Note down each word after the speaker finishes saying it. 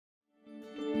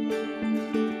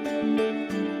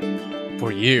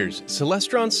For years,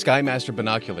 Celestron Skymaster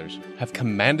Binoculars have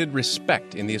commanded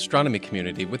respect in the astronomy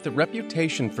community with the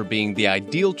reputation for being the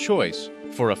ideal choice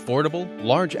for affordable,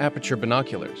 large aperture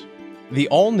binoculars. The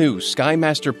all-new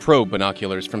Skymaster Pro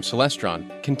binoculars from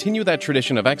Celestron continue that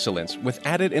tradition of excellence with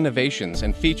added innovations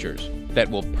and features that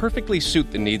will perfectly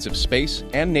suit the needs of space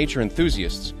and nature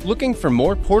enthusiasts looking for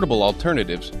more portable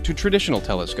alternatives to traditional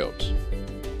telescopes.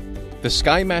 The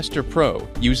Skymaster Pro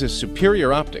uses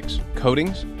superior optics,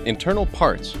 coatings, internal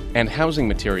parts, and housing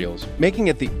materials, making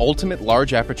it the ultimate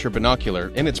large aperture binocular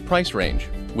in its price range,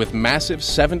 with massive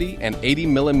 70 and 80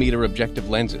 mm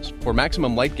objective lenses for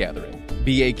maximum light gathering,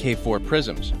 BAK4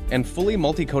 prisms, and fully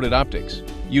multi-coated optics,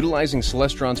 utilizing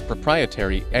Celestron's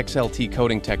proprietary XLT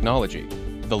coating technology.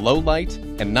 The low light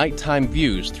and nighttime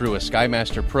views through a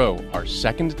Skymaster Pro are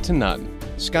second to none.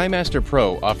 Skymaster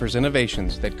Pro offers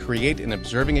innovations that create an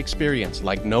observing experience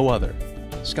like no other.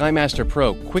 Skymaster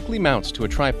Pro quickly mounts to a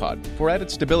tripod for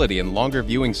added stability in longer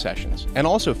viewing sessions, and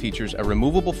also features a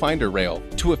removable finder rail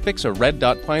to affix a red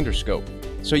dot finder scope,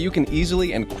 so you can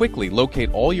easily and quickly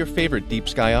locate all your favorite deep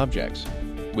sky objects.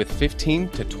 With 15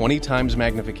 to 20 times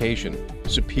magnification,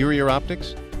 superior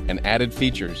optics, and added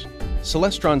features,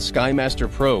 Celestron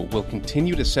Skymaster Pro will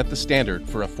continue to set the standard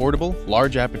for affordable,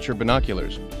 large aperture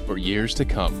binoculars for years to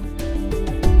come.